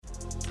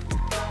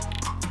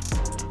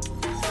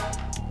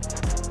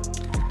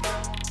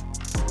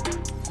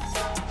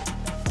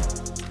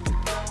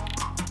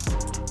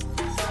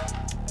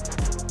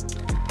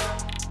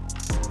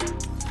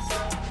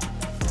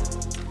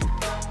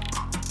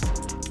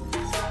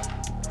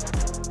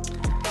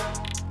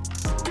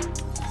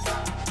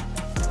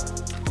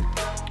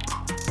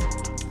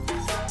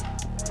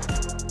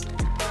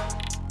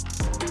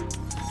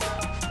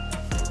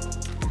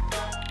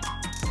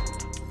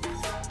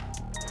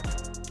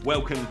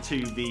Welcome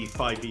to the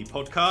 5E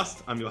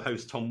podcast. I'm your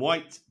host, Tom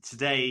White.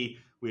 Today,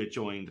 we are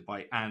joined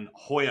by Anne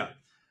Høyer.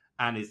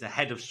 Anne is the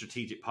head of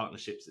strategic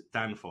partnerships at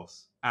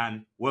Danfoss.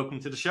 Anne, welcome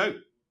to the show.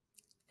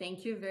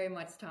 Thank you very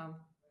much, Tom.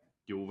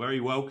 You're very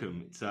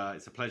welcome. It's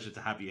a pleasure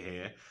to have you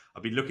here.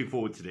 I've been looking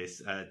forward to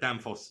this.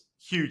 Danfoss,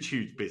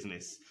 huge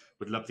business.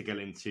 Would love to get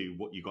into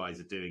what you guys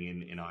are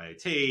doing in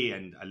IoT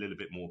and a little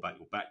bit more about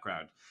your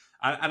background.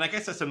 And I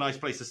guess that's a nice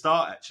place to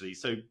start, actually.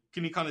 So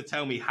can you kind of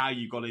tell me how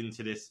you got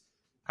into this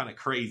kind of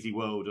crazy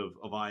world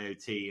of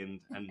IoT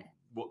and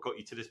what got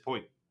you to this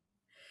point?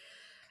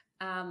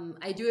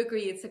 I do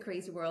agree it's a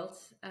crazy world.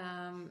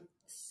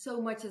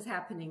 So much is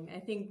happening. I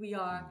think we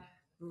are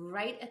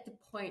right at the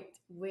point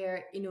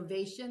where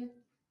innovation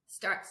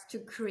starts to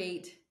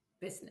create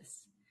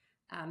business.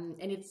 And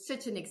it's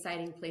such an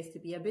exciting place to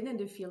be. I've been in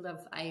the field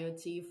of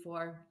IoT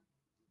for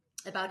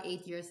about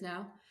 8 years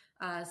now,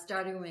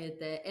 starting with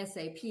the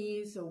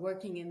SAP, so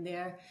working in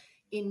their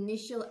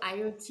initial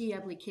IoT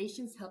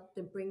applications, helped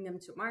them bring them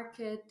to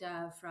market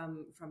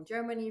from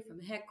Germany, from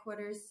the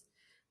headquarters.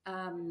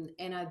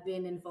 And I've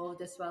been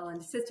involved as well on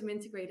the system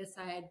integrator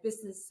side,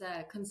 business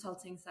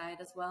consulting side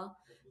as well,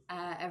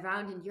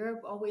 around in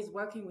Europe, always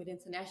working with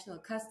international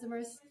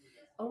customers.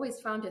 Always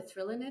found a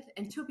thrill in it.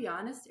 And to be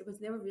honest, it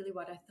was never really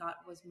what I thought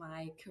was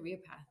my career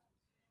path.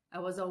 I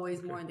was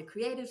always more on the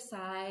creative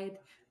side,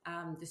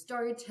 the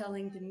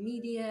storytelling, the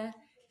media.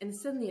 And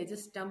suddenly I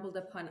just stumbled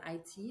upon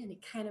IT and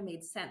it kind of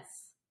made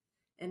sense.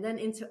 And then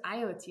into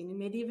IoT and it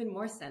made even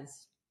more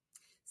sense.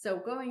 So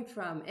going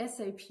from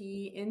SAP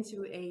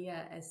into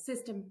a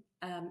system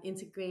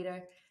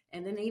integrator,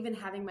 and then even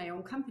having my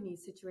own company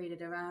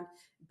situated around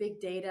big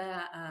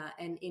data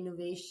and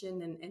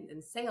innovation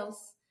and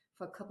sales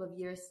for a couple of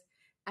years,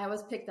 I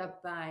was picked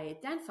up by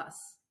Danfoss,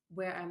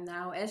 where I'm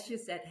now, as you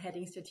said,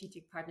 heading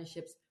strategic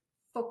partnerships,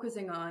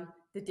 focusing on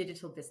the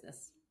digital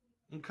business.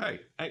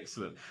 Okay,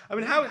 excellent. I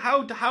mean,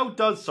 how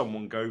does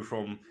someone go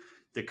from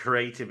the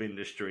creative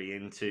industry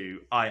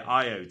into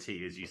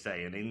IoT, as you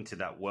say, and into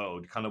that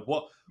world? Kind of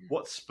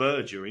what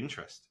spurred your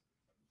interest?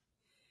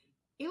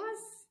 It was,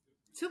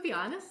 to be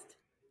honest,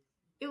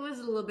 it was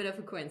a little bit of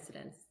a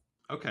coincidence.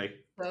 Okay.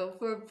 So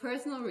for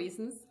personal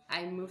reasons,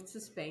 I moved to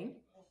Spain.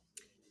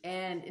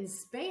 And in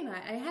Spain,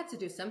 I had to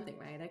do something,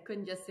 right? I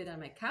couldn't just sit on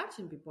my couch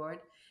and be bored.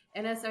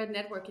 And I started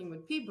networking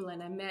with people,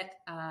 and I met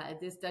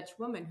this Dutch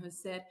woman who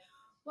said,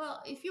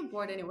 well, if you're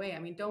bored anyway, I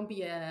mean, don't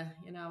be an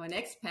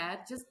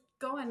expat, just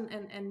go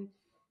and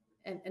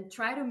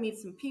try to meet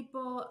some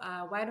people.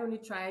 Why don't you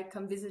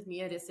come visit me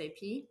at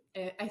SAP?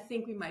 I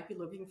think we might be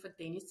looking for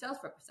Danish sales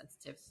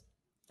representatives.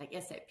 Like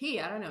SAP,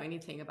 I don't know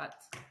anything about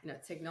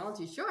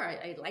technology. Sure,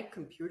 I like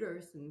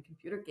computers and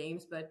computer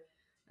games, but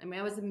I mean,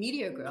 I was a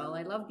media girl.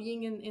 I love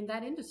being in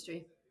that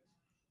industry.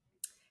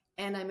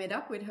 And I met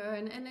up with her,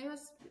 and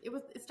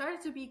it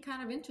started to be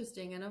kind of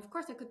interesting. And of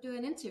course, I could do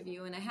an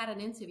interview, and I had an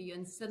interview,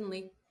 and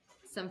suddenly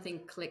something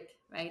clicked,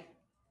 right?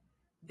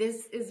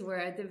 This is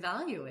where the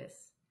value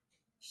is.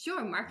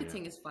 Sure,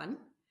 marketing is fun,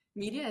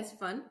 media is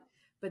fun,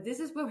 but this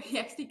is where we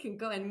actually can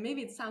go. And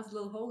maybe it sounds a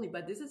little holy,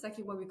 but this is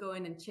actually where we go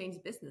in and change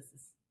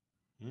businesses.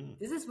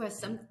 This is where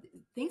some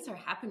things are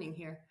happening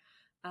here.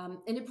 And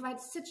it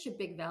provides such a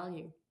big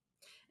value.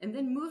 And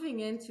then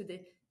moving into the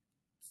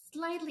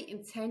slightly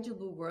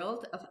intangible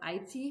world of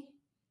IT,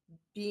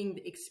 being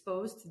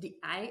exposed to the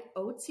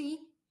IoT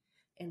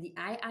and the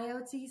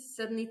IIoT,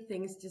 suddenly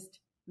things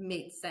just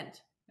made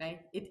sense,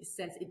 right?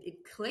 It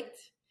clicked.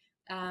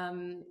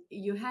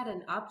 You had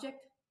an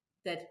object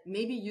that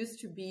maybe used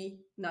to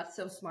be not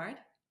so smart.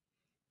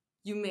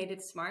 You made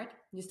it smart.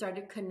 You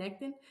started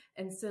connecting,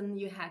 and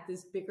suddenly you had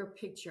this bigger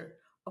picture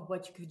of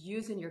what you could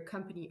use in your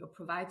company or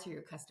provide to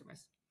your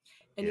customers.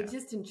 And it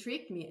just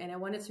intrigued me, and I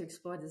wanted to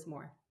explore this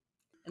more.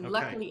 And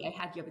luckily, I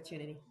had the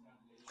opportunity.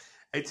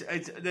 It's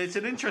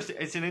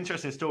an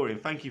interesting story,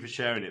 and thank you for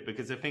sharing it,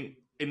 because I think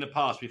in the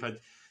past we've had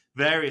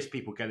various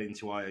people get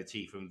into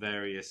IoT from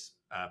various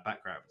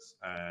backgrounds,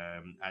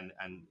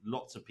 and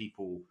lots of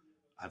people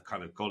have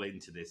kind of got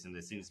into this, and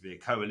there seems to be a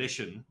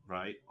coalition,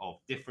 right, of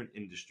different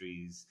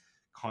industries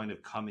kind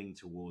of coming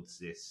towards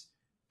this,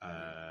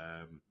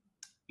 the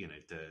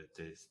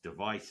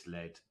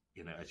device-led.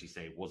 As you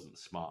say, it wasn't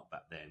smart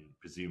back then,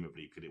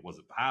 presumably because it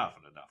wasn't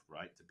powerful enough,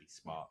 right, to be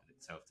smart in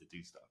itself to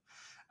do stuff,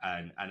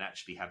 and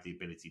actually have the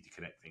ability to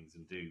connect things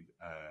and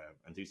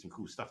do some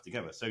cool stuff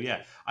together. So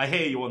yeah, I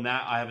hear you on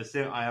that. I have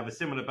a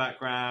similar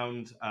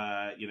background.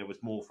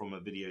 Was more from a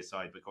video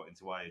side, but got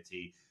into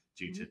IoT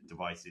due to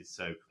devices.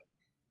 So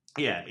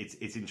yeah,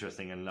 it's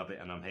interesting and love it,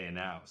 and I'm here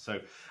now. So,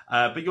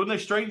 but you're no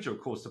stranger,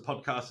 of course, to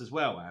podcasts as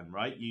well, Anne.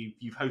 Right?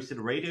 You've hosted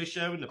a radio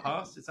show in the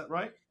past. Is that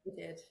right?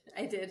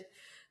 I did.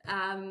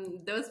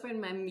 Those were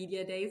in my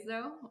media days,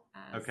 though.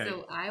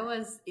 So I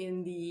was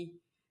in the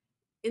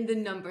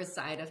number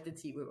side of the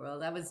TV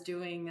world. I was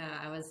doing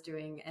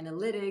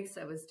analytics.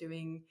 I was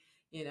doing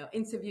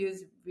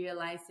interviews,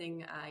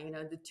 realizing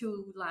the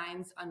two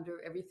lines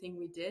under everything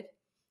we did,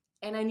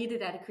 and I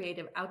needed that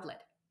creative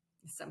outlet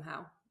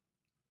somehow.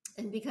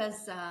 And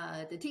because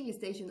the TV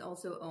station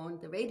also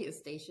owned the radio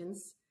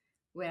stations,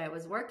 where I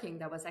was working,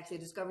 that was actually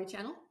a Discovery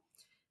Channel.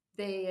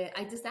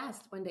 I just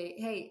asked one day,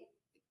 hey,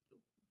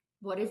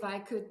 what if I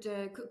could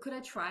I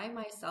try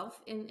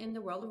myself in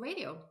the world of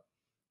radio?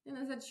 And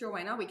I said, sure,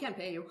 why not? We can't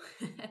pay you,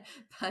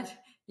 but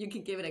you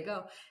can give it a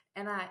go.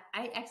 And I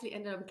actually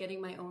ended up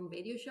getting my own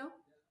radio show.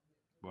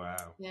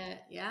 Wow.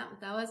 Yeah,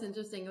 that was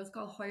interesting. It was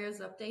called Høyer's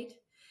Update.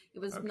 It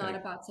was not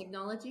about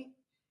technology.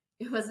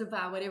 It was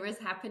about whatever is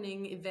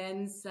happening,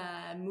 events,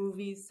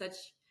 movies, such.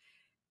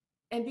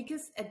 And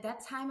because at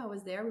that time I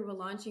was there, we were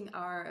launching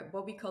our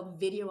what we called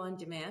video on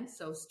demand,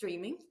 so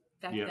streaming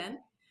back then.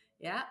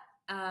 Yeah.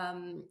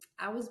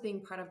 I was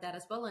being part of that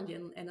as well on the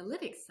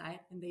analytics side.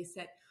 And they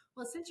said,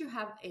 well, since you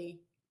have a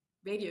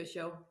radio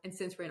show and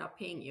since we're not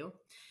paying you,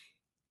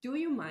 do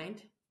you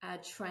mind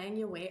trying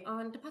your way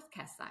on the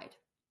podcast side?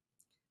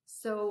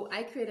 So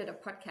I created a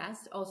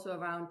podcast also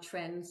around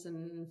trends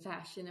and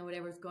fashion and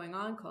whatever's going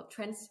on called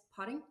Trends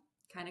Potting,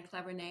 kind of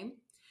clever name,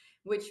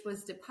 which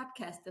was the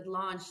podcast that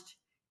launched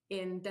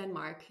in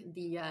Denmark,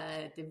 the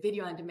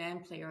video on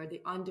demand player,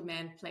 the on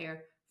demand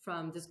player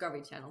from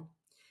Discovery Channel.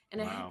 And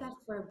I had that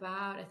for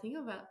about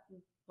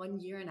 1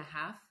 year and a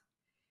half.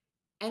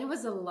 And it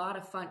was a lot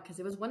of fun because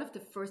it was one of the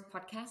first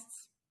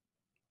podcasts.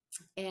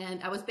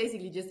 And I was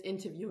basically just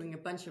interviewing a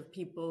bunch of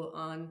people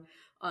on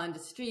the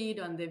street,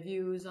 on their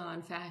views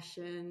on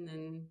fashion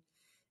and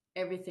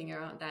everything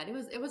around that.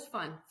 It was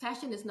fun.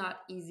 Fashion is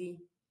not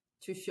easy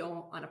to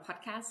show on a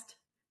podcast,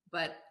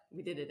 but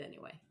we did it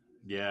anyway.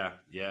 Yeah,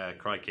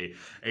 crikey!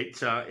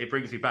 It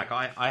brings me back.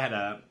 I had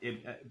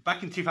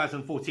back in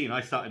 2014.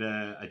 I started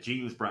a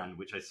jeans brand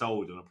which I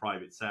sold on a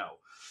private sale.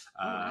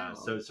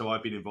 So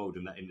I've been involved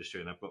in that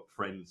industry, and I've got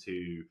friends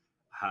who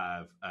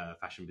have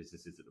fashion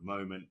businesses at the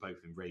moment, both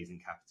in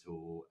raising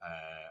capital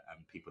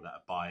and people that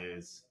are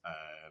buyers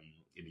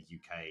in the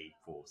UK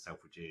for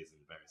Selfridges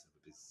and various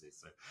other businesses.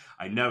 So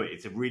I know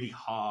it's a really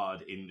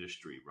hard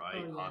industry,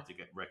 right? Hard to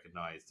get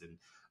recognised, and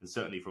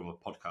certainly from a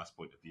podcast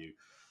point of view.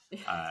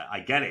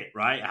 I get it,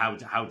 right?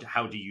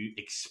 How do you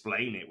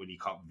explain it when you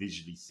can't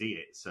visually see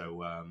it?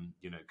 So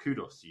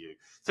kudos to you.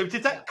 So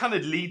did that kind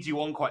of lead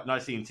you on quite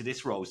nicely into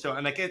this role? So,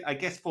 and I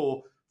guess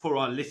for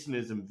our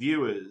listeners and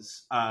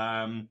viewers,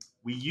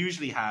 we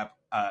usually have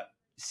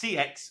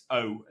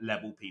CXO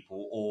level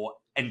people or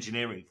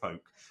engineering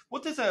folk.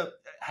 What does a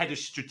head of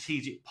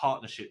strategic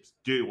partnerships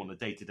do on a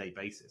day-to-day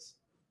basis?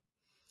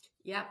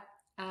 Yeah.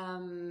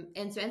 And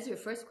to answer your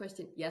first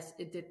question, yes,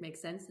 it did make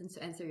sense. And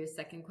to answer your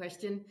second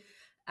question,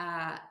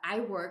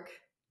 I work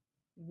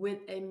with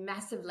a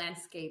massive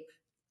landscape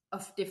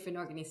of different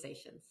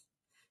organizations.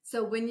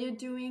 So when you're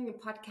doing a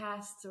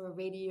podcast or a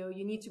radio,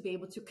 you need to be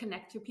able to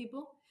connect to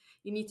people.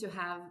 You need to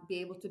be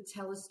able to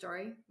tell a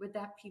story with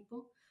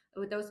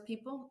those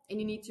people, and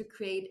you need to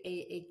create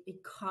a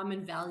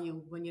common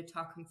value when you're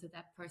talking to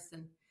that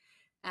person.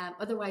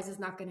 Otherwise, it's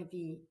not going to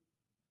be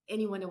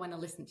anyone to want to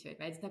listen to it,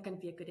 right? It's not going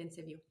to be a good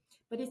interview.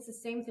 But it's the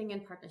same thing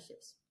in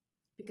partnerships,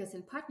 because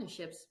in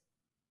partnerships,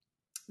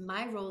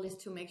 my role is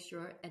to make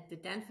sure at the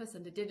Danfoss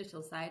and the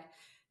digital side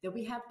that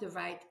we have the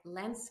right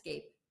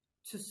landscape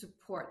to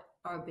support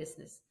our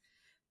business.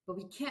 But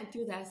we can't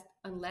do that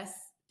unless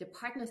the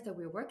partners that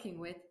we're working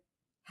with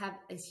have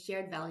a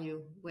shared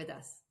value with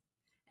us.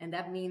 And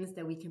that means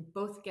that we can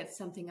both get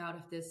something out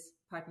of this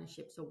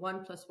partnership. So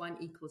 1 + 1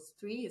 =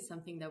 3 is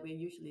something that we're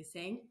usually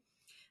saying.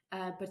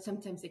 But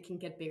sometimes it can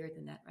get bigger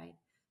than that, right?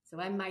 So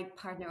I might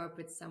partner up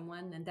with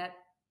someone, and that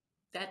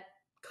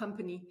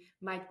company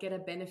might get a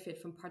benefit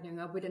from partnering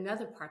up with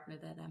another partner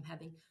that I'm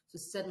having. So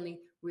suddenly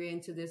we're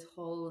into this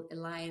whole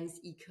alliance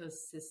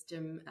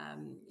ecosystem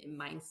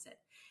mindset.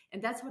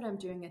 And that's what I'm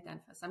doing at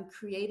Danfoss. I'm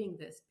creating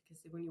this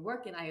because when you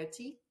work in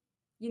IoT,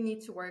 you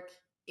need to work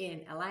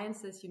in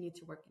alliances, you need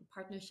to work in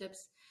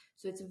partnerships.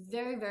 So it's a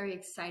very, very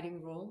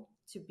exciting role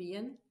to be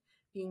in,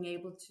 being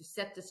able to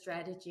set the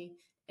strategy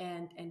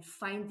and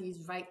find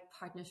these right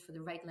partners for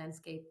the right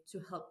landscape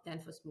to help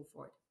Danfoss move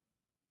forward.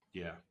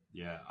 Yeah.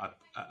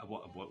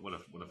 What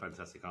a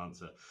fantastic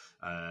answer,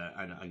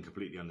 and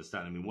completely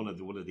understand. I mean, one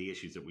of the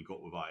issues that we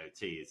got with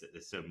IoT is that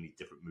there's so many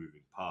different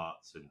moving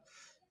parts and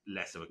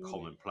less of a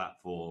common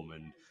platform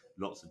and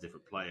lots of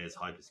different players,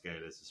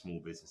 hyperscalers, and small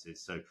businesses.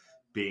 So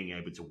being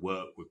able to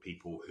work with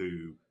people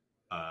who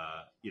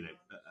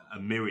a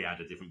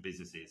myriad of different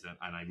businesses,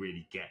 and I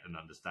really get and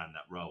understand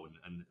that role,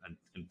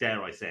 and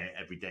dare I say it,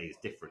 every day is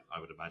different, I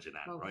would imagine,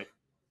 Anne, right?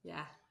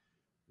 Yeah.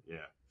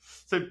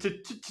 So to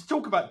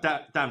talk about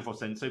Danfoss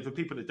then, so for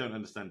people that don't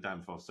understand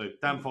Danfoss, so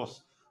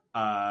Danfoss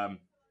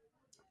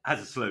has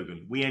a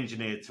slogan: we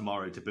engineer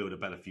tomorrow to build a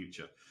better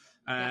future.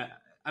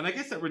 And I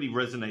guess that really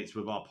resonates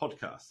with our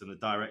podcast and the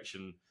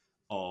direction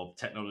of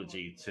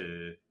technology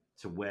to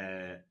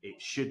where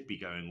it should be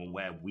going, or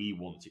where we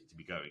want it to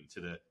be going,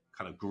 to the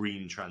kind of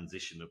green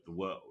transition of the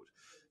world,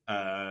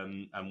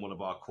 and one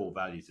of our core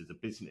values as a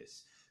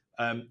business.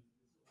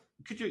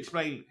 Could you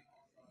explain,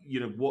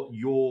 what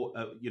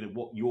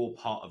your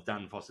part of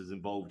Danfoss is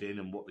involved in,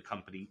 and what the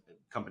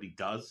company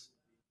does?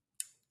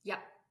 Yeah,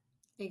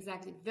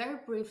 exactly. Very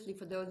briefly,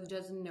 for those who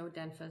doesn't know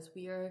Danfoss,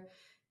 we are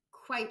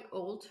quite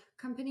old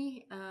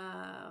company.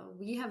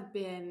 We have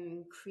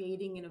been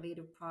creating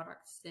innovative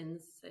products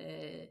since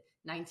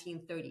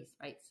 1930s,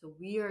 right? So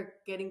we are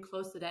getting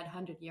close to that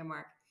 100-year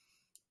mark.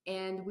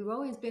 And we've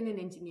always been in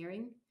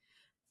engineering.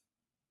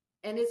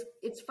 And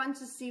it's fun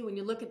to see when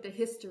you look at the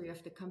history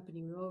of the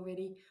company. We've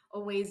already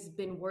always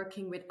been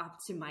working with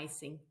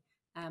optimizing.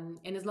 And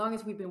as long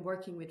as we've been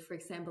working with, for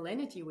example,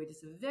 energy, which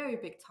is a very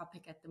big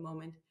topic at the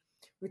moment,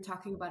 we're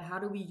talking about how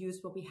do we use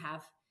what we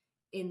have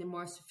in a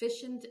more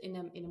sufficient, in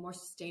a more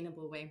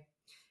sustainable way.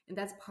 And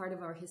that's part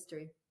of our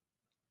history.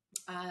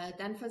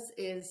 Danfoss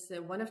is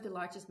one of the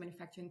largest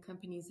manufacturing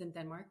companies in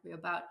Denmark. We're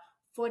about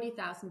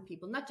 40,000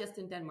 people, not just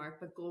in Denmark,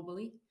 but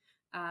globally.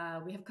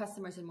 We have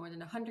customers in more than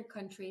 100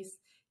 countries,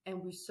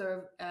 and we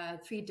serve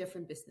 3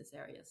 different business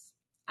areas.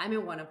 I'm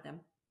in one of them.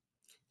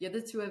 The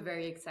other 2 are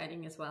very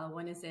exciting as well.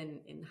 One is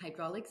in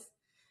hydraulics,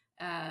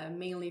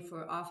 mainly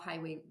for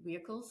off-highway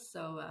vehicles,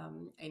 so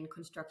in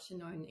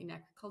construction or in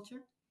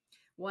agriculture.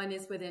 One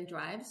is within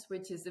drives,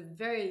 which is a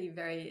very,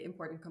 very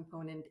important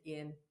component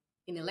in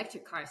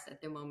electric cars at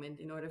the moment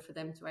in order for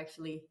them to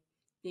actually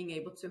being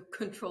able to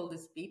control the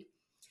speed.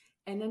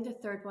 And then the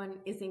third one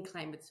is in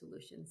climate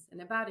solutions.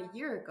 And about a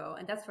year ago,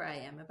 and that's where I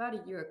am, about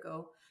a year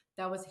ago,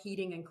 that was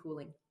heating and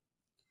cooling.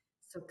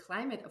 So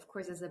climate, of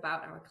course, is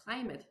about our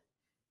climate,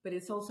 but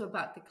it's also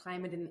about the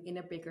climate in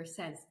a bigger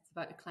sense. It's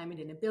about the climate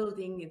in a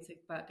building. It's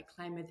about the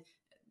climate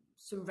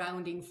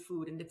surrounding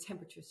food and the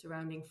temperature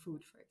surrounding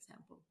food, for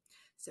example.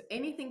 So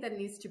anything that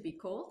needs to be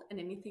cold and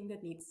anything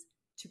that needs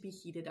to be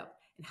heated up.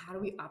 And how do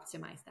we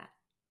optimize that?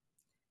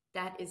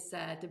 That is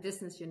the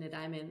business unit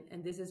I'm in.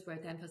 And this is where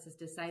Danfoss has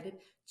decided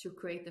to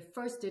create the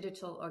first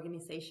digital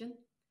organization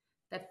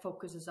that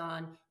focuses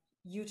on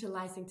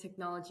utilizing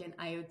technology and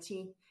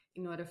IoT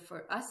in order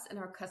for us and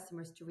our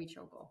customers to reach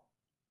our goal.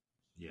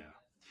 Yeah.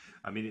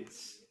 I mean,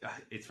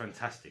 it's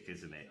fantastic,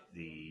 isn't it?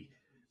 The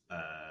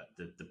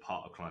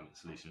part of climate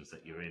solutions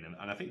that you're in.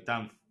 And I think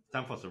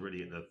Danfoss are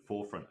really at the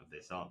forefront of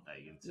this, aren't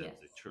they, in terms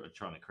of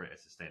trying to create a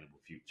sustainable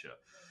future.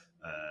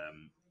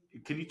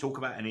 Can you talk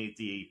about any of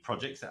the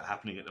projects that are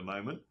happening at the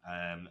moment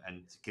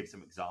and give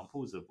some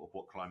examples of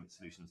what Climate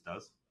Solutions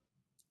does?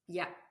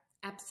 Yeah,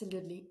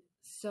 absolutely.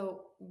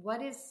 So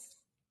what is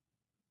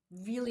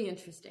really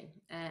interesting,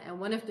 and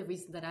one of the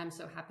reasons that I'm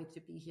so happy to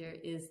be here,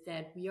 is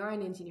that we are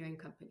an engineering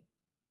company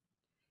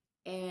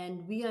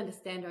and we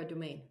understand our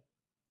domain.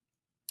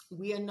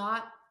 We are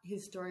not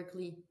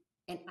historically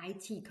an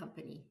IT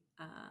company.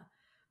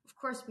 Of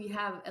course, we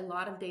have a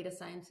lot of data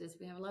scientists,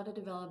 we have a lot of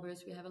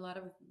developers, we have a lot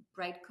of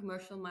bright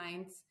commercial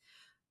minds,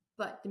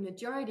 but the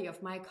majority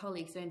of my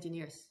colleagues are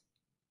engineers,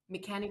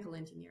 mechanical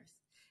engineers,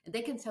 and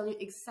they can tell you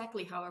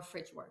exactly how a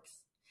fridge works.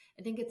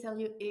 And they can tell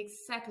you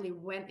exactly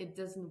when it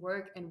doesn't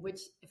work and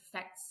which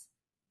effects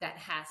that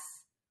has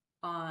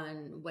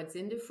on what's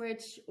in the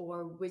fridge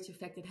or which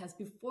effect it has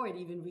before it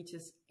even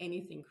reaches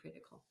anything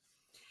critical.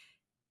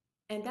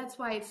 And that's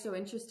why it's so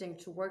interesting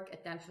to work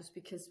at Danfoss,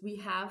 because we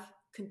have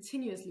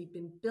continuously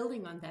been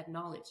building on that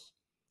knowledge,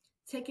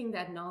 taking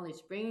that knowledge,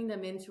 bringing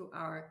them into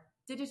our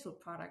digital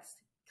products,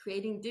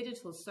 creating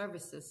digital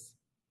services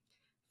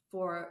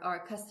for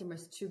our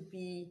customers to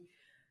be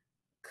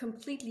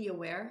completely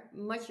aware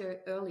much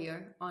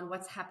earlier on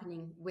what's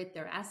happening with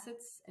their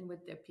assets and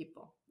with their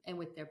people and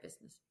with their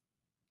business.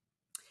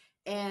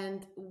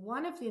 And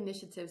one of the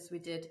initiatives we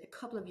did a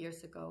couple of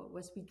years ago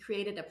was we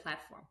created a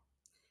platform,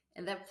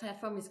 and that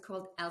platform is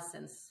called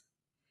Alsense.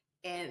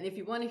 And if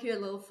you want to hear a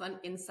little fun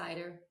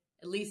insider,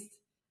 at least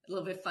a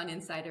little bit fun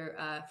insider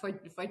for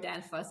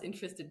Danfoss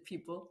interested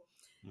people,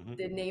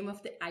 the name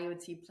of the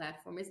IoT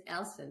platform is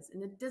Alsense.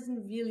 And it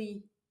doesn't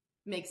really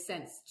make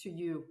sense to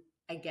you,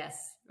 I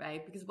guess,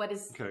 right? Because what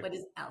is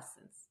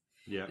Alsense?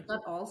 Yeah. It's not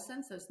all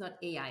sense, so it's not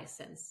AI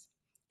sense.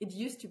 It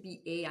used to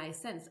be AI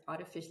sense,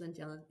 artificial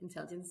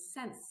intelligence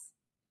sense.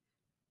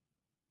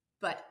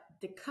 But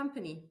the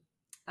company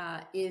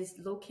is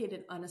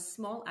located on a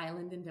small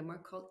island in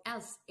Denmark called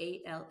ALS,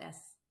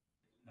 A-L-S.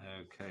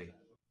 Okay.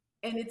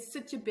 And it's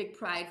such a big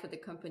pride for the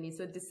company,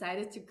 so it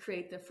decided to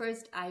create the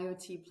first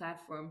IoT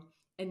platform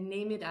and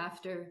name it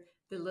after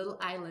the little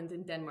island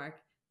in Denmark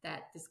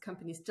that this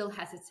company still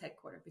has its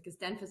headquarters, because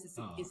Danfoss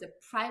is a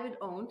private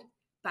owned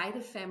by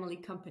the family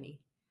company.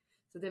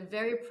 So they're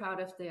very proud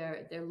of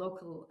their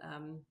local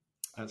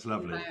That's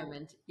lovely.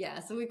 environment. Yeah,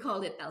 so we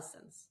call it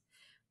Alsense.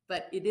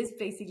 But it is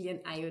basically an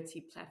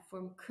IoT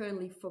platform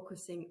currently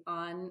focusing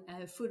on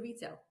food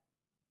retail.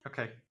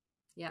 Okay.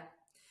 Yeah.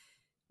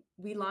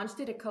 We launched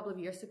it a couple of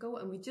years ago,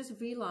 and we just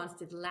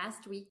relaunched it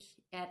last week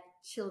at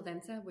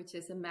Chillventa, which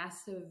is a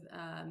massive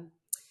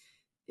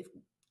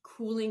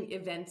cooling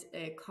event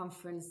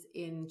conference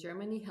in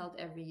Germany held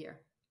every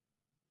year.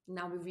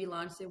 Now we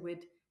relaunched it with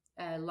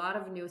a lot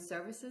of new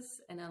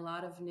services and a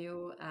lot of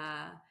new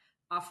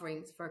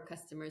offerings for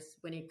customers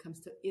when it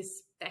comes to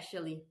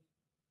especially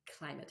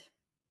climate.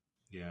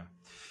 Yeah,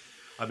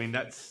 I mean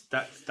that's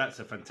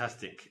a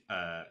fantastic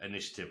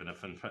initiative and a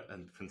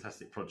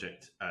fantastic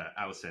project,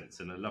 Alsense,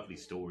 and a lovely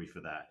story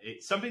for that.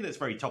 It's something that's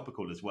very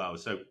topical as well.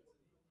 So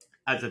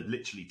as of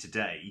literally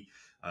today,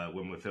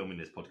 when we're filming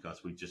this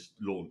podcast, we just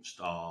launched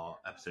our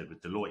episode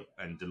with Deloitte,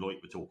 and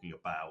Deloitte were talking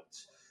about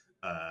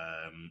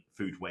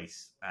food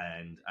waste,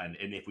 and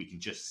if we can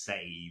just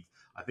save,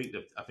 I think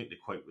the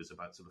quote was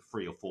about sort of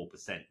 3 or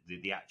 4%,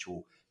 the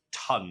actual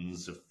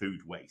tons of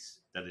food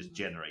waste that is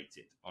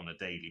generated on a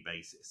daily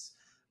basis.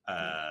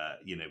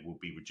 Will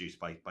be reduced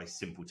by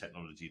simple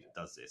technology that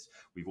does this.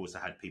 We've also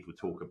had people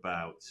talk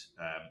about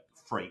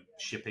freight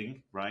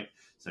shipping, right?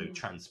 So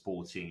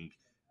transporting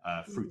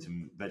fruit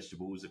and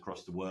vegetables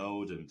across the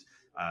world, and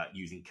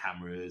using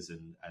cameras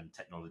and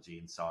technology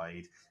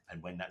inside.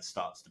 And when that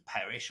starts to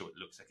perish, or it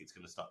looks like it's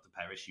going to start to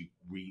perish, you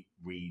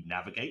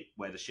re-navigate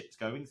where the ship's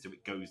going, so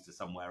it goes to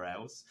somewhere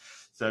else.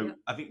 So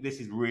I think this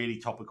is really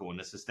topical, and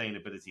the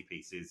sustainability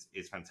piece is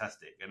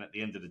fantastic. And at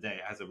the end of the day,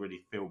 it has a really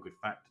feel-good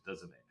factor,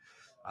 doesn't it?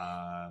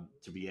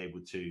 To be able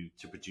to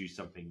produce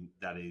something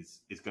that is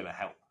going to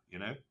help,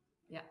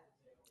 Yeah,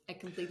 I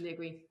completely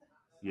agree.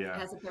 Yeah, it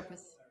has a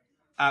purpose.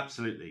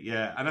 Absolutely,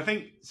 yeah. And I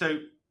think so.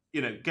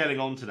 Getting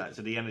on to that,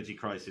 so the energy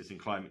crisis and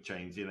climate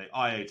change,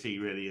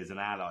 IoT really is an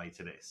ally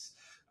to this,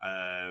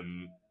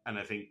 and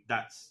I think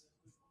that's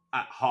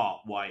at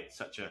heart why it's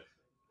such a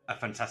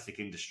fantastic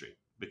industry,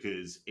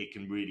 because it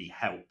can really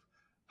help,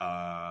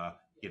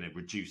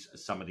 reduce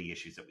some of the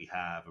issues that we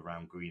have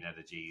around green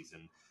energies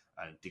and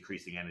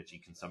decreasing energy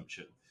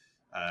consumption.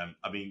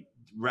 I mean,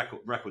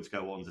 records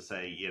go on to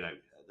say,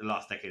 the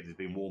last decade has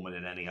been warmer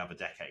than any other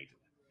decade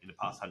in the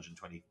past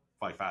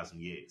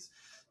 125,000 years.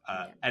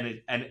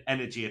 And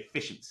energy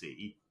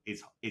efficiency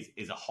is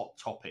a hot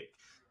topic.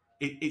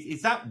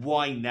 Is that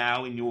why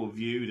now, in your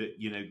view,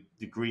 that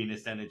the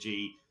greenest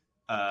energy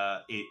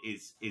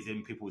is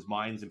in people's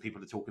minds, and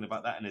people are talking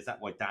about that? And is that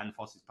why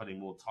Danfoss is putting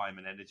more time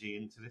and energy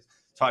into this?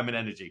 Time and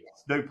energy,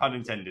 no pun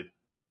intended.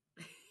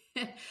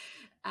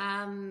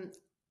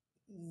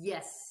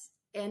 Yes,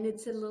 and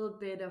it's a little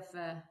bit of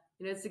a,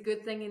 it's a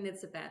good thing and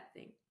it's a bad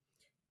thing,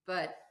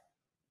 but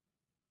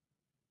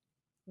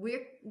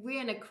we're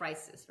in a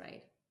crisis,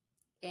 right?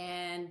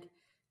 And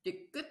the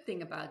good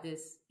thing about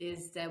this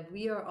is that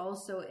we are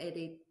also at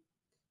a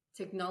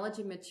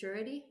technology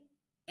maturity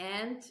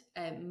and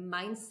a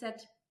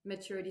mindset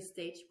maturity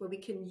stage where we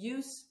can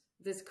use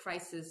this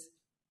crisis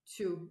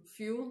to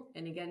fuel,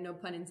 and again, no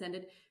pun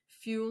intended,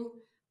 fuel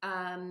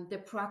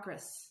the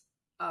progress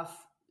of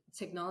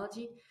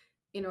technology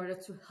in order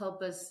to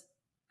help us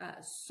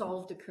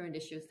solve the current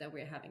issues that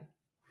we're having.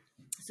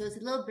 So it's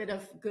a little bit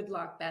of good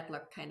luck, bad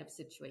luck kind of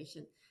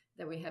situation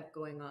that we have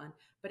going on.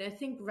 But I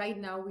think right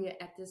now we are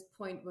at this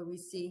point where we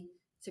see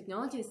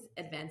technology is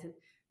advancing.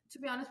 To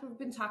be honest, we've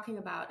been talking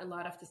about a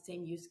lot of the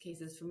same use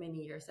cases for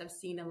many years. I've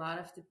seen a lot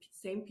of the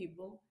same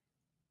people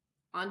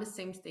on the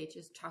same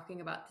stages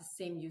talking about the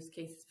same use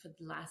cases for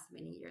the last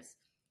many years.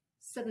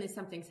 Suddenly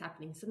something's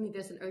happening. Suddenly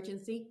there's an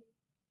urgency,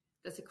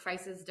 there's a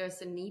crisis,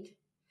 there's a need.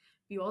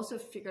 We also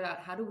figured out,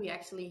 how do we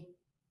actually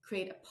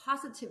create a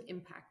positive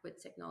impact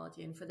with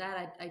technology? And for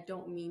that, I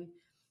don't mean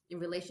in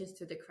relations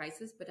to the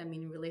crisis, but I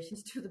mean in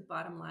relations to the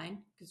bottom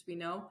line, because we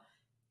know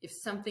if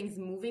something's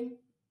moving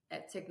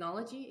at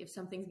technology, if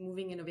something's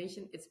moving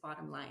innovation, it's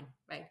bottom line,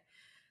 right?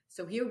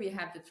 So here we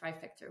have the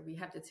trifecta. We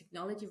have the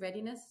technology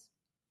readiness,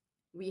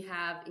 we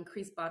have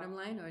increased bottom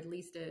line, or at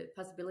least a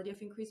possibility of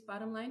increased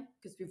bottom line,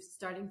 because we're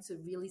starting to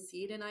really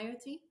see it in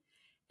IoT.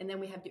 And then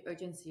we have the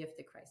urgency of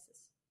the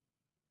crisis.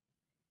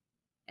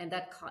 And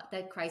that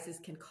crisis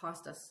can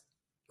cost us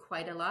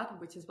quite a lot,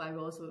 which is why we're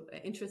also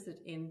interested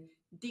in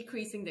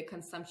decreasing the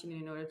consumption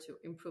in order to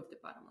improve the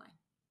bottom line.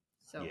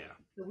 So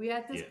we're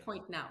at this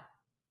point now.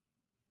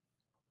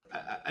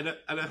 And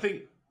I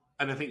think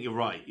you're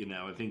right.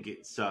 I think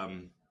it's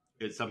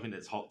something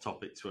that's hot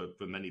topics for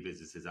many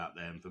businesses out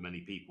there and for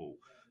many people.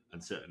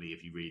 And certainly,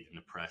 if you read in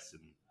the press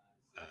and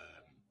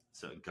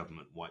certain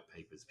government white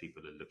papers,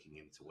 people are looking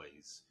into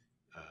ways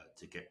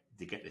to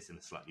get this in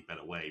a slightly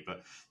better way.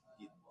 But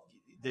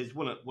there's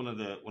one of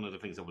the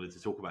things I wanted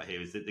to talk about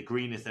here is that the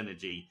greenest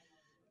energy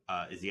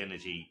is the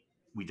energy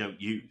we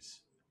don't use.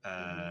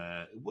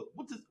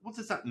 What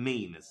does that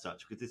mean as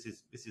such? Because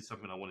this is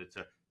something I wanted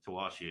to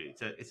ask you.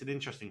 It's an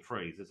interesting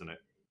phrase, isn't it?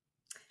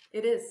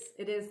 It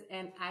is,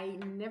 and I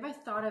never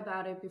thought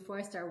about it before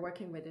I started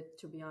working with it,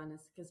 to be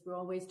honest, because we're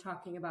always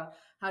talking about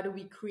how do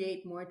we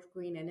create more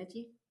green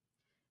energy.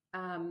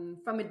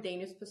 From a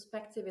Danish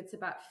perspective, it's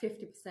about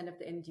 50% of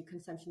the energy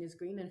consumption is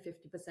green and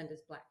 50%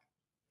 is black.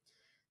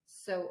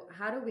 So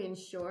how do we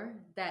ensure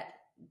that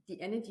the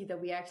energy that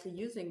we're actually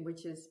using,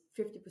 which is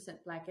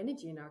 50% black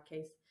energy in our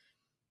case,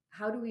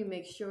 how do we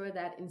make sure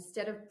that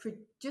instead of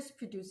just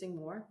producing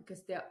more,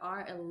 because there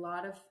are a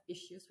lot of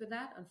issues with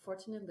that,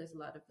 unfortunately, there's a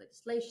lot of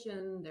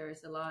legislation, there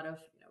is a lot of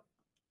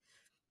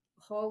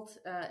halt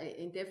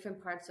in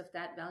different parts of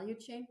that value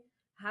chain.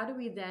 How do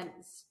we then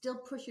still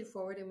push it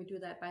forward? And we do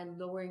that by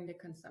lowering the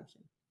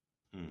consumption.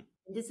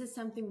 This is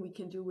something we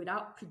can do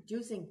without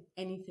producing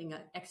anything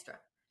extra.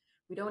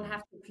 We don't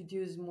have to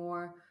produce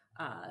more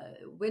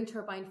wind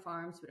turbine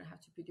farms. We don't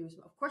have to produce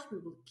more. Of course, we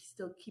will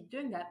still keep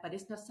doing that, but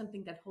it's not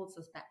something that holds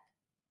us back.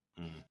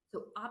 Mm.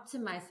 So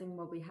optimizing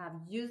what we have,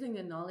 using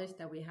the knowledge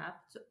that we have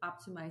to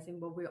optimizing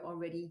what we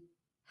already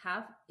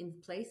have in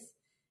place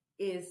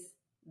is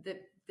the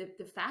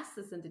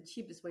fastest and the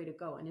cheapest way to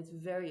go, and it's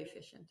very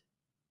efficient.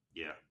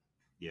 Yeah,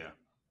 yeah,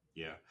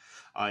 yeah.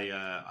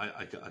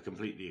 I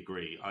completely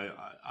agree.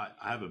 I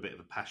have a bit of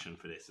a passion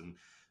for this, and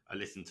I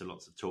listen to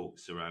lots of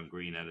talks around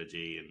green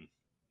energy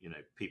and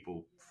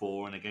people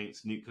for and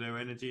against nuclear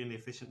energy and the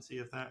efficiency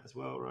of that as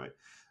well, right?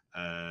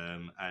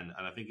 And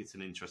I think it's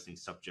an interesting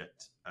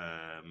subject,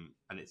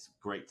 and it's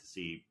great to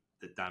see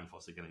that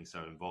Danfoss are getting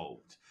so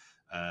involved.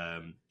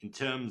 In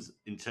terms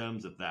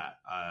of that,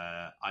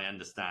 I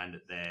understand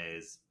that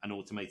there's an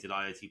automated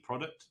IoT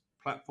product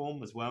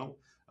platform as well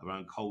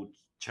around cold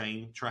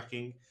chain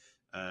tracking,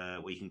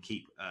 where you can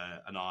keep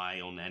an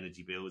eye on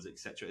energy bills,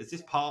 etc. Is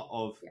this part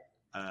of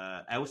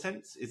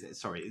L-Sense? Is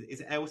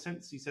it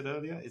L-Sense you said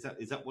earlier?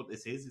 Is that what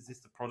this is? Is this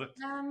the product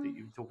that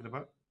you were talking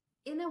about?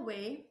 In a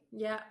way,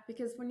 yeah,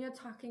 because when you're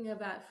talking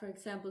about, for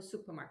example,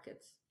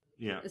 supermarkets,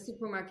 yeah, a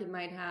supermarket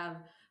might have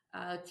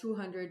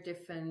 200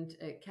 different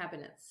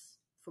cabinets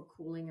for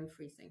cooling and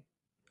freezing.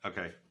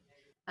 Okay.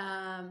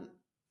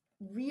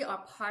 We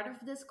are part of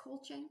this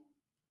cold chain.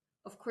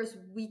 Of course,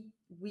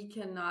 we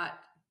cannot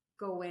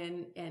go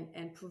in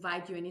and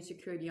provide you any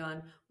security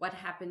on what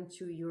happened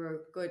to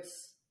your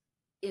goods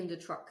in the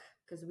truck,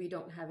 because we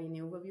don't have any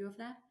overview of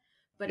that.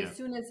 But as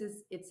soon as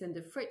it's in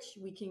the fridge,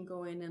 we can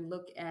go in and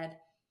look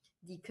at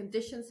the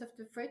conditions of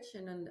the fridge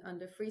and on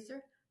the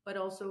freezer, but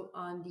also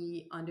on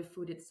the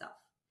food itself.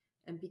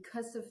 And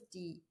because of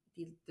the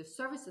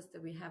services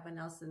that we have in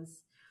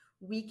L-Sense,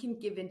 we can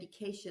give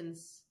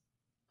indications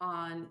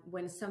on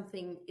when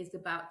something is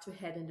about to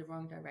head in the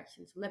wrong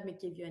direction. So let me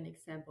give you an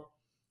example.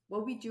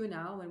 What we do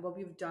now and what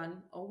we've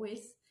done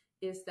always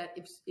is that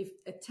if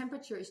a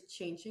temperature is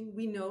changing,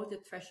 we know the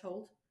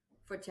threshold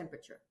for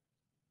temperature.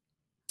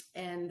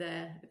 And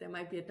there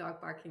might be a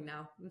dog barking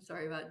now. I'm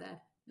sorry about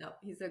that. No,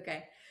 he's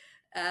okay.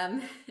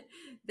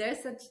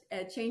 There's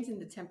a change in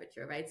the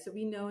temperature, right? So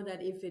we know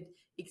that if it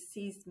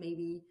exceeds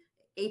maybe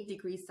 8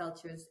 degrees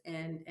Celsius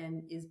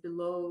and is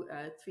below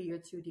 3 or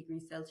 2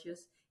 degrees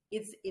Celsius,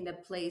 it's in a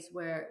place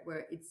where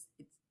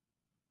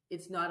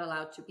it's not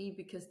allowed to be,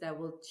 because that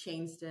will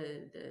change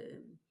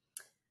the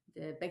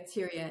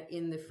bacteria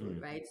in the food,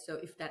 right? So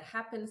if that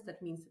happens,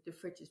 that means that the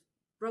fridge is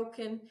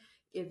broken.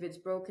 If it's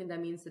broken,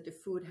 that means that the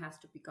food has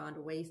to be gone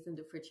to waste and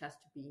the fridge has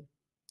to be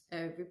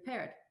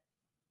repaired.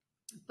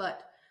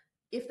 But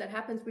if that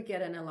happens, we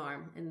get an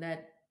alarm, and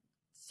that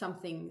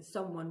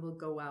someone will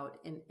go out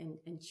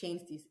and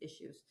change these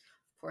issues.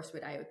 Of course,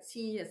 with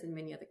IoT, as in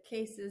many other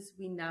cases,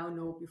 we now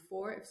know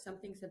before if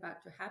something's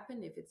about to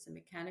happen, if it's a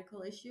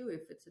mechanical issue,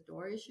 if it's a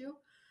door issue.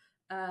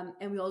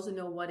 And we also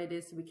know what it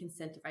is, so we can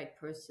send the right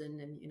person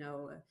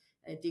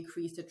and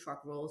decrease the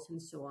truck rolls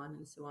and so on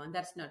and so on.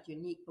 That's not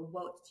unique, but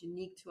what's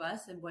unique to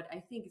us and what I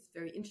think is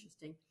very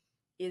interesting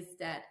is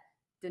that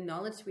the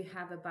knowledge we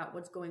have about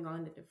what's going on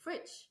in the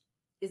fridge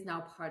is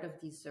now part of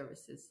these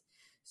services.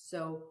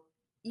 So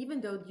even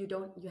though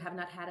you have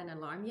not had an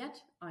alarm yet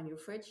on your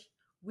fridge,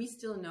 we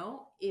still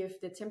know if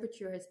the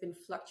temperature has been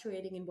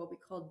fluctuating in what we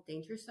call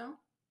danger zone.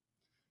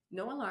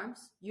 No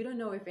alarms. You don't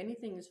know if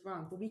anything is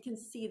wrong, but we can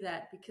see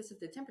that because of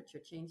the temperature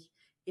change,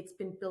 it's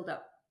been built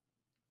up.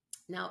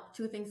 Now,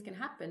 two things can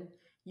happen.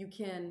 You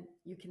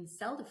can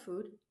sell the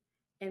food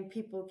and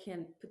people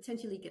can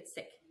potentially get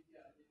sick,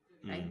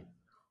 right?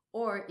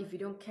 Or if you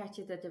don't catch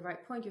it at the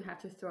right point, you have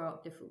to throw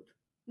out the food,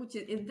 which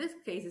is, in this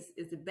case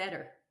is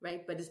better,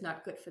 right? But it's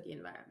not good for the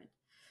environment.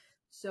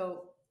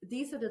 So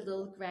these are the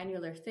little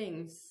granular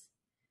things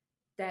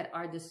that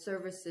are the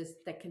services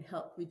that can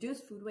help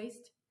reduce food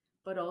waste,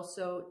 but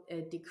also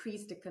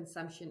decrease the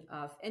consumption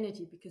of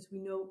energy, because we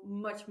know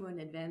much more in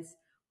advance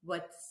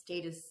what the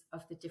status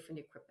of the different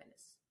equipment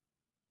is.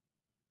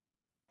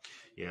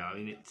 Yeah, I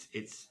mean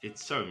it's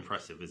so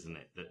impressive, isn't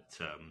it,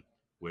 that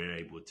we're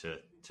able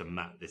to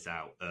map this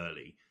out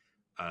early,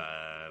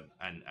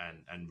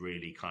 and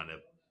really kind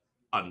of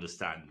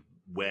understand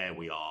where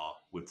we are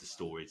with the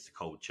storage, the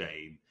cold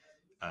chain,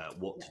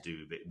 what to do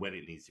with it, when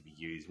it needs to be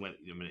used, when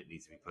it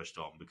needs to be pushed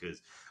on.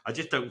 Because I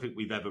just don't think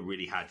we've ever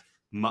really had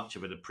much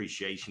of an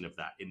appreciation of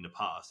that in the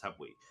past, have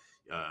we?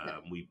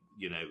 We,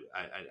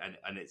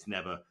 and it's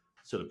never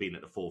sort of been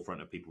at the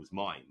forefront of people's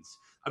minds.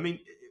 I mean,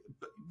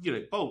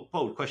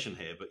 bold question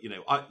here, but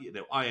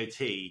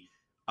IoT,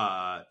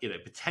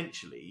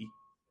 potentially,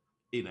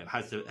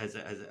 has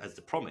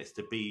the promise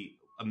to be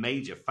a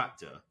major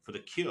factor for the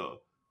cure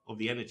of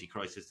the energy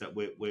crisis that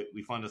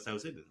we find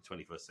ourselves in the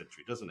 21st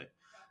century, doesn't it?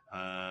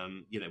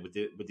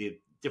 With the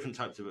different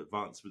types of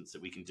advancements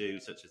that we can do,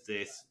 such as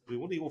this.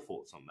 What are your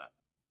thoughts on that?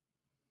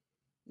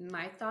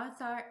 My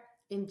thoughts are,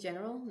 in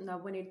general,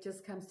 not when it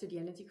just comes to the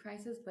energy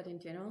crisis, but in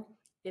general,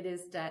 it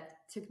is that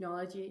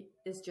technology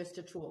is just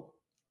a tool.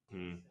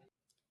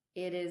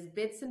 It is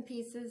bits and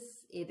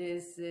pieces. It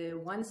is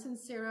ones and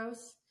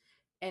zeros,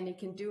 and it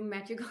can do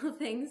magical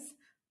things.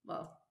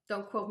 Well,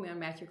 don't quote me on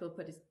magical,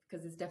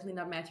 because it's definitely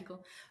not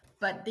magical,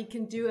 but they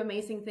can do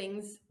amazing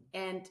things.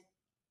 And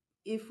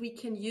if we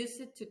can use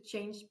it to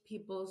change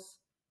people's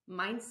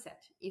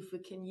mindset, if we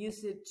can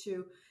use it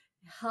to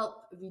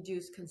help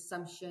reduce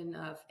consumption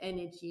of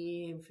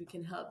energy, if we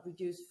can help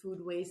reduce food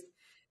waste,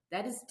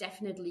 that is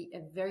definitely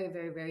a very,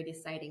 very, very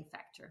deciding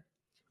factor.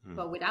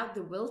 But without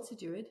the will to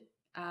do it,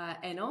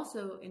 and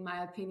also, in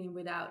my opinion,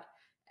 without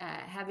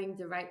having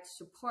the right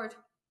support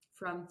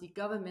from the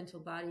governmental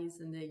bodies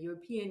and the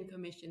European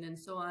Commission and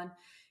so on,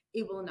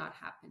 it will not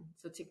happen.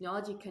 So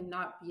technology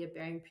cannot be a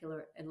bearing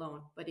pillar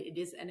alone, but it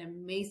is an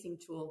amazing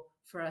tool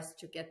for us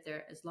to get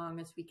there, as long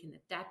as we can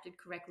adapt it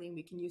correctly and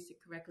we can use it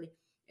correctly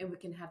and we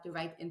can have the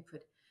right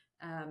input.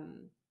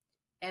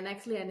 And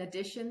actually, an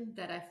addition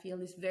that I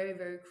feel is very,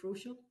 very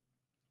crucial,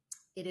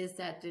 it is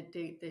that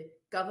the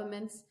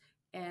governments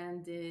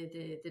and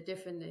the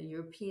different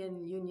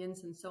European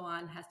unions and so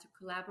on has to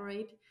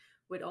collaborate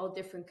with all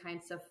different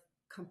kinds of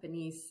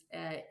companies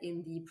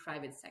in the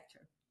private sector.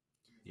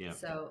 Yeah.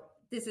 So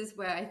this is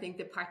where I think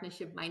the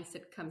partnership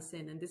mindset comes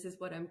in, and this is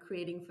what I'm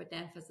creating for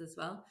Danfoss as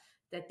well,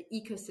 that the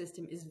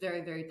ecosystem is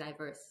very, very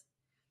diverse.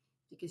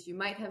 Because you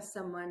might have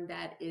someone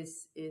that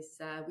is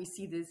we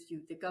see this,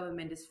 the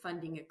government is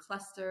funding a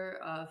cluster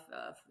of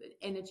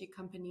energy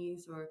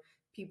companies or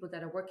people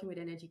that are working with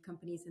energy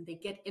companies, and they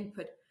get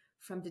input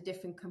from the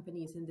different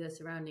companies in their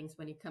surroundings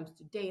when it comes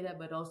to data,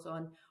 but also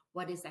on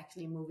what is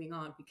actually moving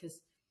on.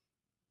 Because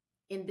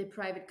in the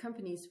private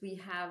companies, we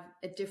have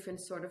a different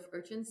sort of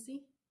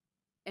urgency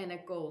and a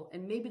goal.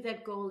 And maybe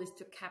that goal is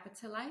to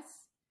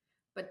capitalize,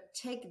 but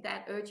take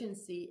that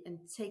urgency and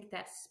take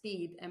that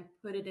speed and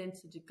put it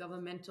into the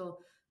governmental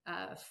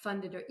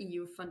funded or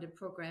EU funded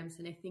programs.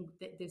 And I think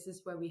that this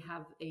is where we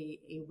have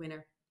a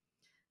winner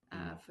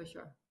for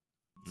sure.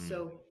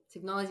 So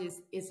technology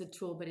is a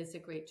tool, but it's a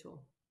great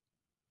tool.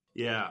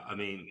 Yeah, I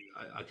mean,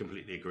 I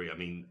completely agree. I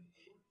mean,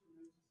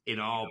 in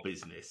our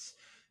business,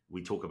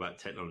 we talk about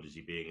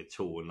technology being a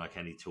tool, and like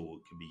any tool,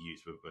 it can be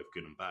used for both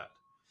good and bad.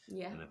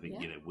 Yeah. And I think,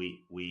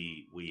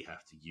 we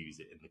have to use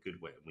it in the good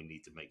way, and we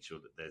need to make sure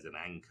that there's an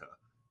anchor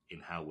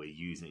in how we're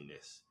using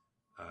this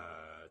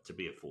to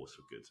be a force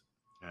for good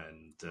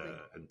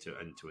and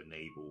to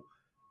enable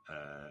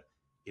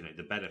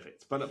the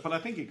benefits. But I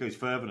think it goes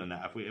further than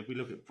that. If we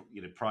look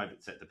at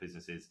private sector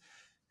businesses,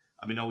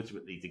 I mean,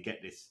 ultimately to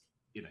get this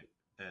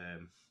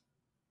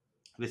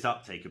this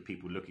uptake of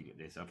people looking at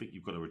this, I think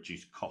you've got to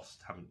reduce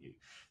cost, haven't you?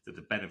 So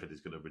the benefit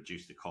is going to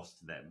reduce the cost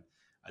to them,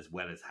 as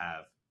well as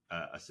have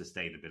a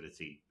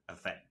sustainability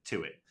effect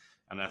to it.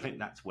 And I think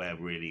that's where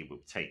really it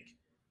would take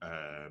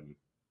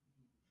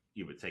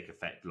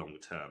effect long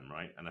term,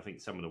 right? And I think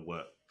some of the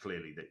work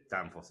clearly that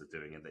Danfoss are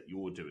doing and that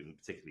you're doing,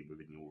 particularly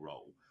within your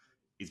role,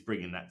 is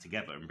bringing that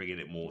together and bringing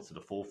it more to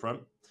the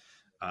forefront.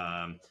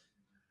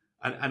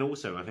 And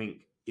also, I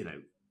think,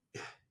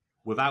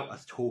 without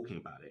us talking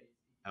about it,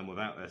 and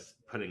without us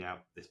putting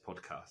out this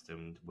podcast,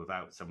 and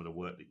without some of the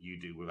work that you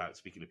do, without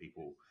speaking to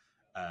people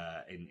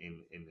in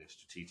a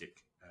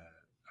strategic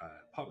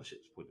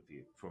partnerships point of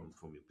view from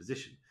your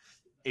position,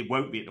 it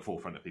won't be at the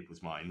forefront of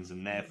people's minds,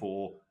 and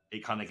therefore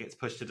it kind of gets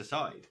pushed to the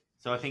side.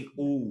 So I think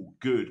all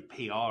good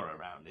PR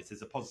around this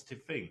is a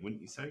positive thing,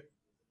 wouldn't you say?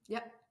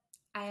 Yep,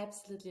 I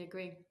absolutely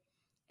agree.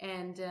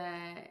 And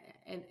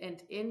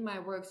in my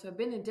work, so I've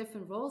been in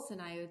different roles in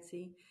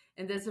IoT,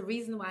 and there's a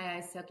reason why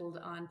I settled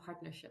on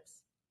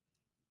partnerships.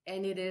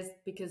 And it is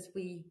because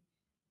we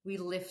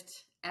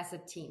lift as a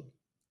team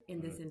in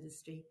this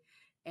industry,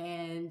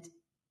 and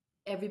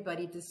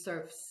everybody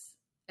deserves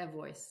a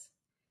voice.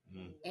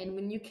 And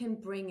when you can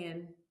bring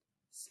in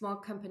small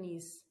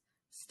companies,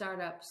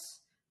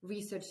 startups,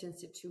 research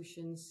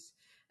institutions,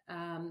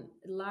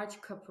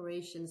 large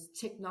corporations,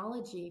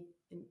 technology,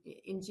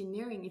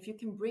 engineering, if you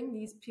can bring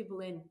these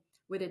people in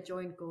with a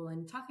joint goal,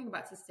 and talking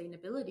about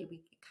sustainability,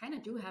 we kind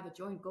of do have a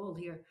joint goal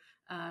here,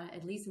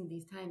 at least in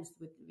these times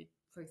with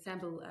for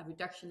example, a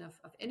reduction of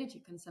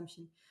energy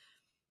consumption.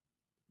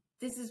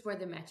 This is where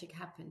the magic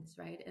happens,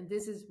 right? And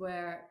this is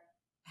where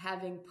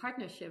having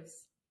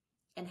partnerships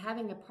and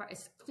having a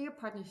clear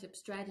partnership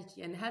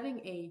strategy and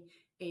having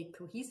a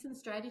cohesive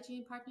strategy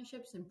in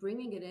partnerships and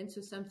bringing it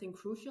into something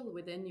crucial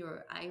within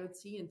your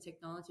IoT and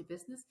technology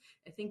business,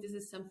 I think this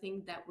is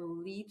something that will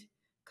lead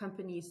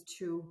companies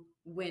to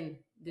win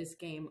this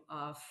game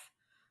of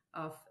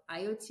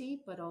IoT,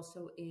 but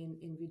also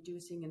in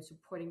reducing and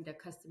supporting their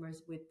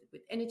customers with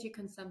energy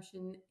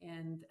consumption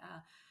and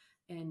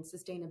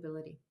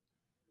sustainability.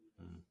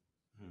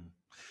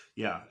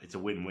 Yeah, it's a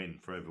win-win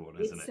for everyone,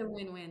 isn't it? It's a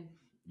win-win.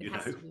 It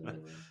has to be a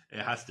win-win.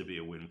 It has to be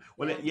a win.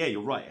 Well,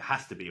 you're right. It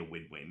has to be a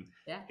win-win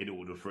in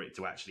order for it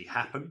to actually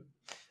happen,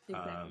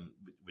 exactly.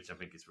 Which I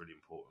think is really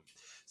important.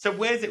 So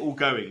where's it all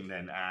going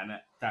then, Anne,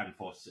 at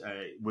Danfoss,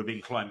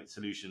 within Climate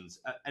Solutions?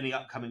 Any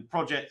upcoming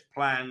projects,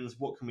 plans?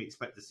 What can we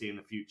expect to see in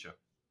the future?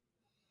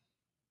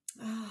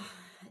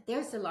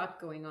 There's a lot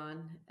going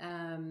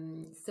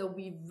on. So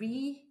we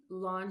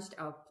relaunched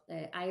our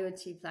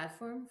IoT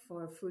platform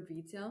for food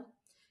retail.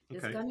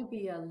 There's going to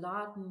be a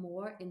lot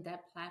more in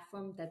that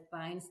platform that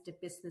binds the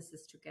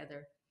businesses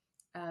together.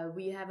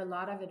 We have a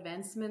lot of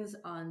advancements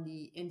on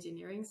the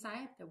engineering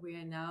side that we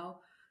are now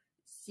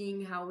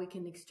seeing how we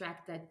can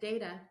extract that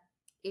data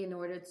in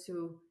order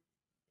to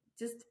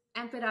just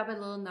amp it up a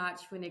little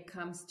notch when it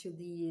comes to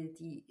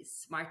the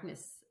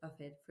smartness of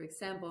it. For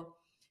example,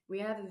 we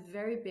have a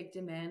very big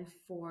demand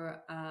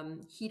for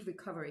heat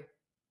recovery.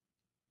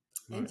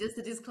 Right. And just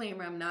a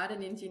disclaimer, I'm not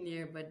an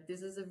engineer, but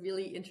this is a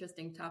really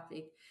interesting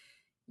topic.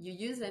 You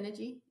use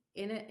energy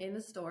in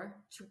a store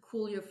to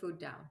cool your food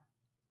down.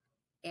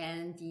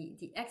 And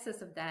the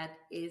excess of that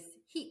is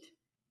heat.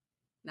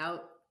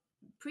 Now,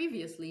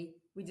 previously,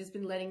 we've just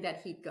been letting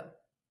that heat go.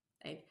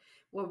 Right?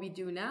 What we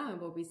do now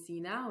and what we see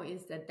now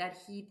is that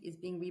heat is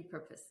being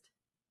repurposed.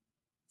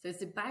 So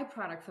it's a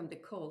byproduct from the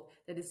cold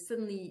that is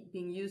suddenly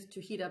being used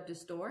to heat up the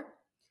store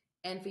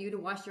and for you to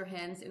wash your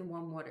hands in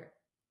warm water.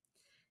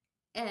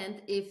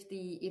 And if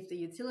the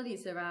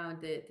utilities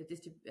around, the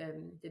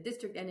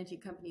district energy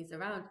companies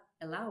around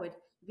allow it,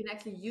 you can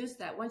actually use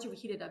that. Once you've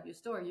heated up your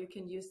store, you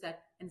can use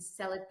that and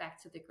sell it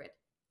back to the grid.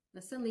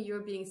 Now suddenly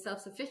you're being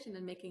self-sufficient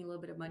and making a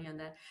little bit of money on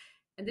that.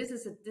 And this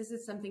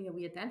is something that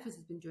we at Danfoss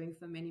has been doing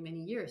for many, many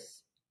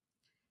years.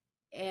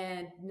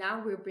 And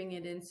now we're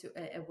bringing it into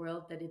a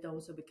world that it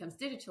also becomes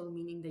digital,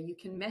 meaning that you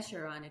can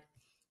measure on it.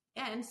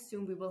 And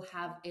soon we will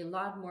have a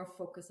lot more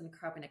focus on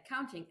carbon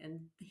accounting.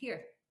 And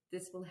here,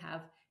 this will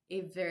have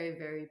a very,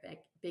 very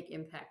big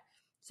impact.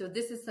 So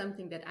this is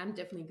something that I'm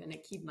definitely going to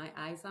keep my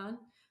eyes on.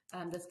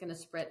 That's going to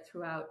spread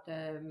throughout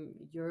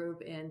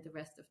Europe and the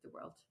rest of the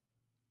world.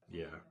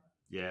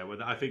 Yeah.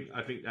 Well, I think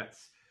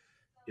that's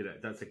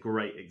that's a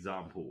great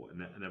example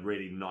and a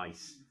really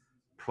nice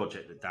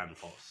project that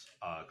Danfoss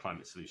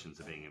Climate Solutions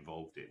are being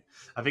involved in.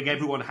 I think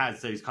everyone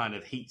has those kind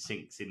of heat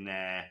sinks in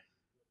their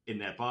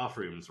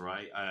bathrooms,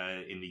 right?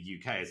 In the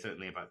UK,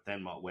 certainly about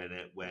Denmark,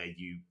 where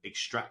you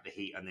extract the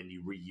heat and then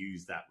you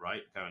reuse that,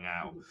 right, going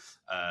out.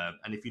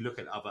 And if you look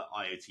at other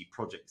IoT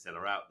projects that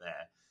are out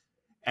there,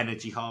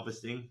 energy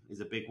harvesting is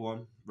a big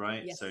one,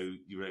 right? Yes. So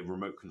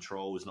remote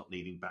control is not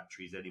needing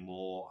batteries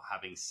anymore,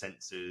 having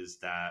sensors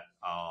that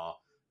are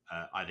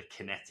either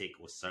kinetic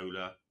or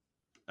solar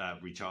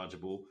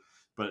rechargeable.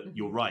 But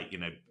you're right,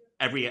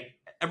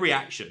 every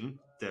action,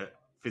 the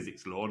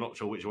physics law, not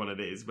sure which one it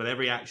is, but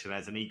every action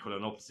has an equal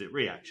and opposite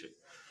reaction.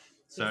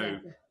 So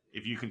exactly.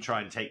 If you can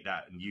try and take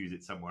that and use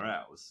it somewhere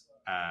else,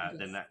 yes.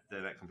 then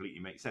that completely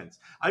makes sense.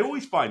 I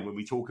always find when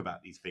we talk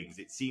about these things,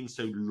 it seems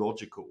so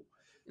logical.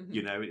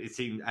 Mm-hmm. It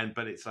seems,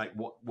 but it's like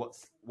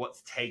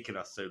what's taken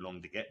us so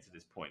long to get to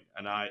this point,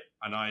 and I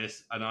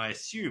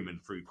assume,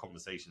 and through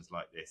conversations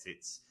like this,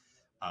 it's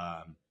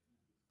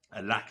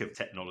a lack of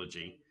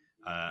technology,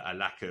 a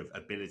lack of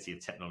ability of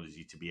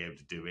technology to be able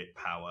to do it,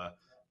 power,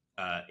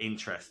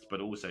 interest,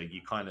 but also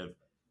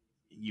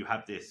you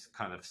have this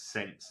kind of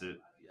sense of,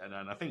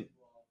 and I think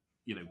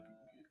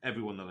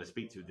everyone that I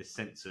speak to, this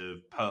sense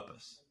of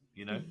purpose,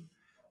 mm-hmm.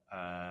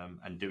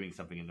 And doing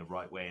something in the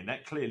right way, and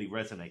that clearly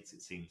resonates,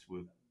 it seems,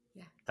 with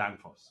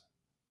Danfoss.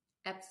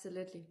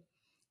 Absolutely.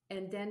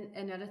 And then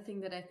another thing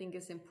that I think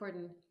is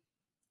important,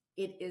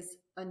 it is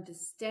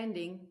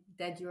understanding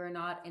that you are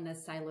not in a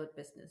siloed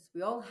business.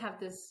 We all have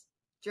this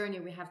journey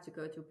we have to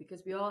go through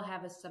because we all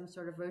have some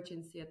sort of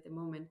urgency at the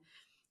moment.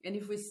 And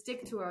if we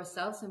stick to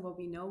ourselves and what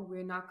we know,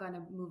 we're not going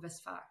to move as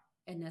far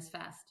and as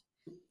fast.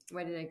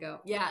 Where did I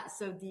go? Yeah.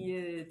 So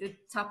the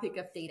topic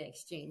of data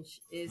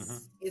exchange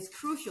is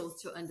crucial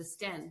to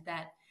understand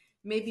that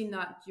maybe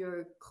not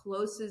your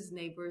closest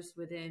neighbors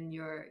within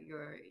your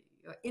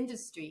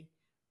industry,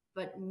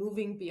 but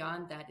moving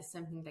beyond that is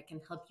something that can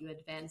help you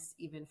advance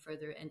even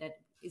further. And that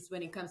is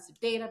when it comes to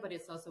data, but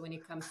it's also when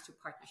it comes to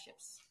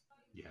partnerships.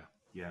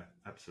 Yeah,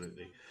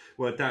 absolutely.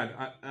 Well, Dan,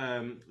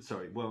 Anne,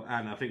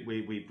 I think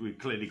we've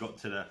clearly got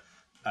to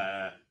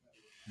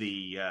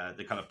the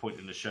kind of point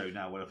in the show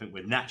now where I think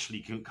we're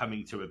naturally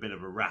coming to a bit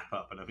of a wrap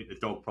up, and I think the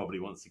dog probably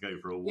wants to go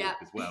for a walk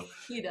as well.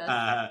 He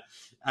does.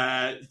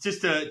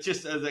 Just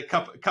a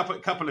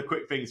couple of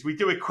quick things. We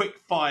do a quick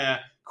fire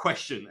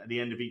question at the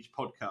end of each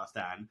podcast,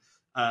 Anne.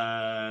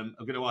 I'm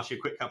going to ask you a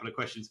quick couple of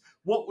questions.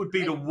 What would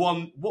be the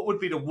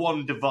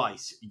one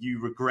device you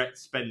regret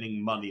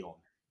spending money on?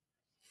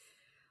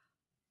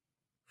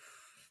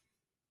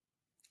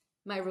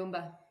 My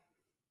Roomba.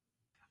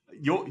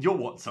 Your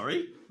what?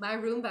 Sorry. My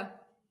Roomba.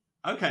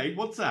 Okay,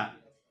 what's that?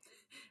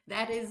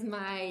 That is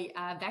my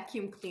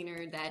vacuum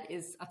cleaner that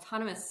is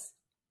autonomous.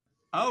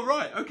 Oh,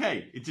 right.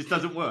 Okay. It just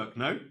doesn't work,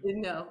 no?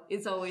 No,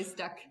 it's always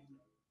stuck.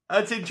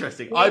 That's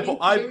interesting. I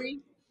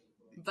always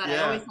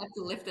have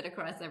to lift it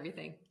across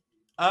everything.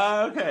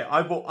 Okay.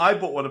 I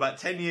bought one about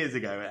 10 years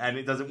ago and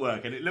it doesn't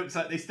work. And it looks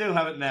like they still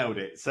haven't nailed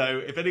it. So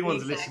if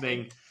anyone's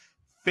listening,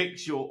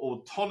 fix your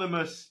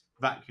autonomous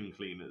vacuum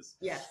cleaners.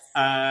 Yes.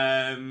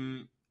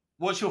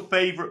 What's your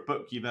favorite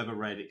book you've ever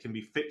read? It can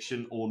be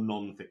fiction or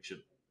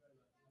non-fiction.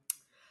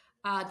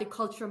 The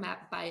Culture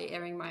Map by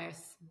Erin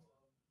Myers.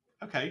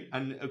 Okay,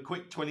 and a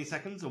quick 20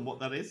 seconds on what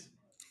that is.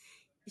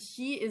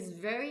 She's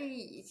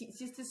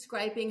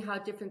describing how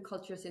different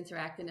cultures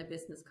interact in a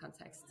business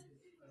context.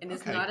 And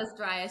it's not as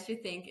dry as you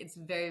think. It's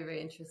very, very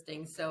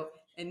interesting. So,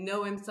 and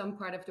know in some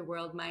part of the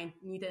world might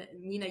need a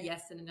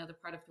yes in another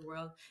part of the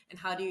world. And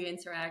how do you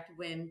interact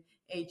when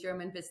a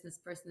German business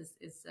person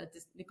is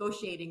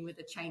negotiating with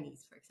a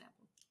Chinese, for example?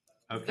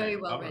 Okay. Very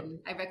well written.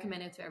 I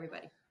recommend it to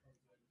everybody.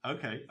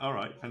 Okay. All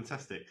right.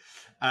 Fantastic.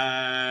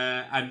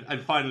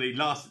 And finally,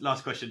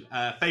 last question.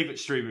 Favorite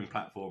streaming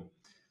platform?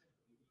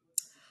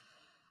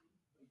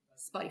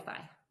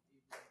 Spotify.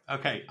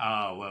 Okay.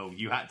 Ah, well,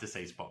 you had to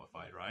say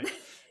Spotify, right?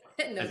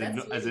 No, that's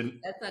not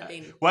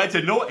Danish. Well, it's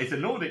a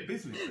Nordic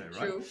business, though,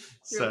 right? True.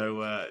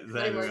 So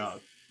there we are.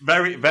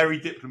 Very, very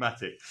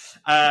diplomatic.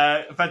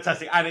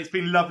 Fantastic. And it's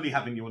been lovely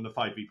having you on the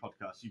 5V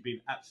podcast. You've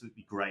been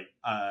absolutely great.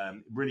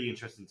 Really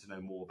interesting to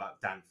know more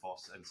about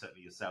Danfoss and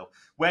certainly yourself.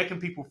 Where can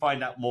people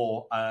find out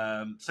more?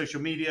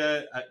 Social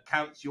media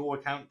accounts, your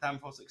account,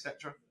 Danfoss,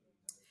 etc.?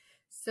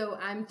 So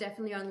I'm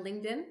definitely on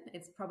LinkedIn.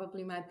 It's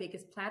probably my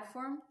biggest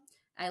platform.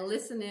 I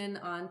listen in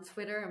on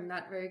Twitter. I'm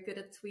not very good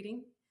at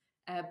tweeting,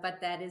 but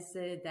that is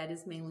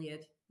mainly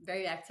it.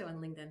 Very active on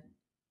LinkedIn.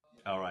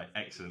 All right.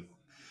 Excellent.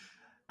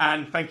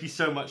 And thank you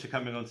so much for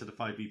coming on to the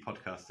 5V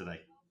podcast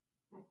today.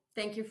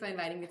 Thank you for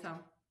inviting me, Tom.